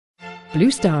Blue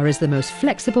Star is the most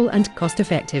flexible and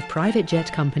cost-effective private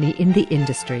jet company in the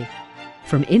industry.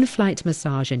 From in-flight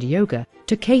massage and yoga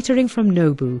to catering from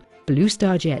Nobu, Blue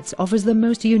Star Jets offers the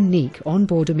most unique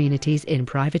onboard amenities in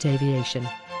private aviation.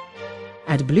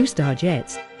 At Blue Star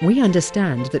Jets, we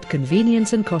understand that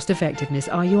convenience and cost-effectiveness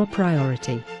are your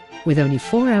priority. With only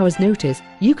 4 hours' notice,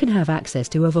 you can have access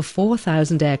to over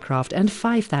 4,000 aircraft and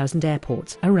 5,000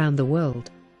 airports around the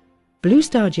world. Blue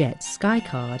Star Jets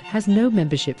SkyCard has no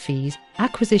membership fees,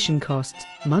 acquisition costs,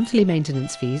 monthly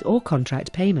maintenance fees or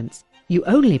contract payments. You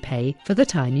only pay for the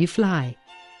time you fly.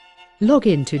 Log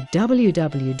in to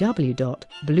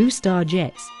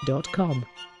www.bluestarjets.com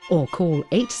or call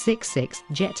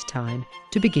 866-JET-TIME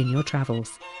to begin your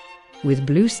travels. With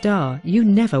Blue Star, you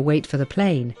never wait for the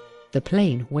plane. The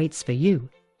plane waits for you.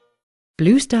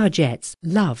 Blue Star Jets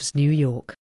loves New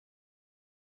York.